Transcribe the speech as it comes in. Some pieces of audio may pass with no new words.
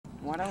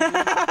Why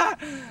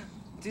don't you?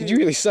 Did you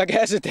really suck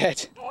ass at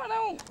that? Why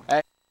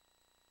don't?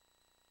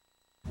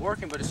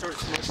 Working, but it started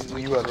smoking. Will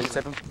you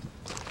videotape him?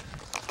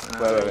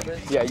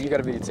 Wait. Yeah, you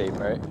gotta videotape,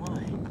 alright? Why?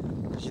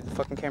 Because you're the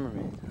fucking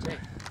cameraman. Jay.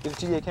 You're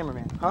the TVA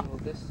cameraman, huh? Hold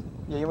this.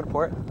 Yeah, you want to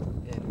pour it?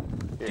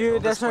 Yeah.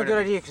 Dude, that's not a good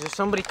idea, because if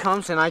somebody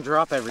comes and I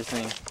drop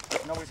everything.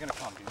 Nobody's gonna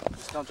come, dude.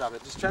 Just don't drop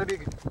it. Just try to be a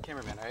good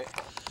cameraman, alright?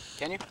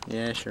 Can you?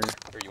 Yeah, sure.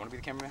 Or you want to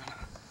be the cameraman?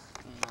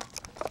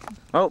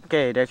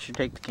 Okay, Dexter,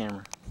 take the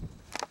camera.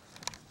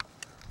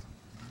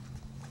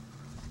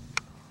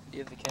 You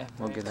have the cap.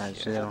 Look at that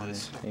shit on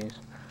his face.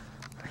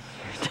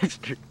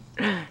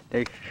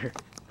 Dexter.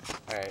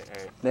 Alright.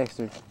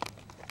 Dexter.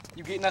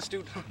 You getting us,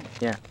 dude?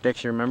 Yeah,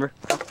 Dexter, remember?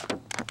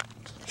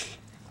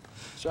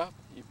 Drop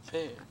your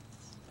pants.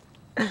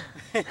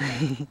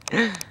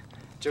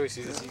 Joey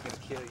sees this, he's gonna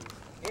kill you.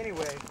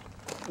 Anyway.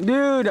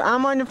 Dude,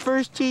 I'm on the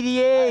first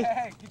TDA.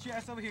 Hey, get your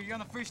ass over here. You're on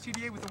the first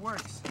TDA with the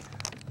works.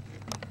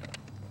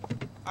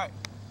 Alright.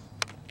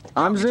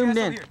 I'm zoomed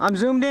in. I'm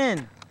zoomed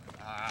in.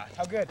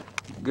 How good?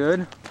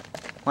 Good.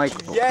 Like,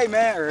 Yay,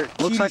 man. Or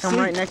looks like I'm TDC.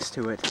 right next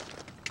to it.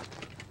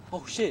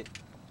 Oh, shit.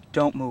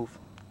 Don't move.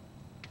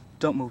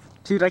 Don't move.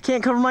 Dude, I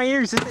can't cover my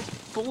ears. This is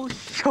full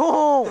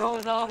show. That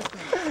was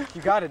awesome.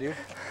 You got it, dude.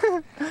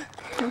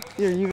 Here, you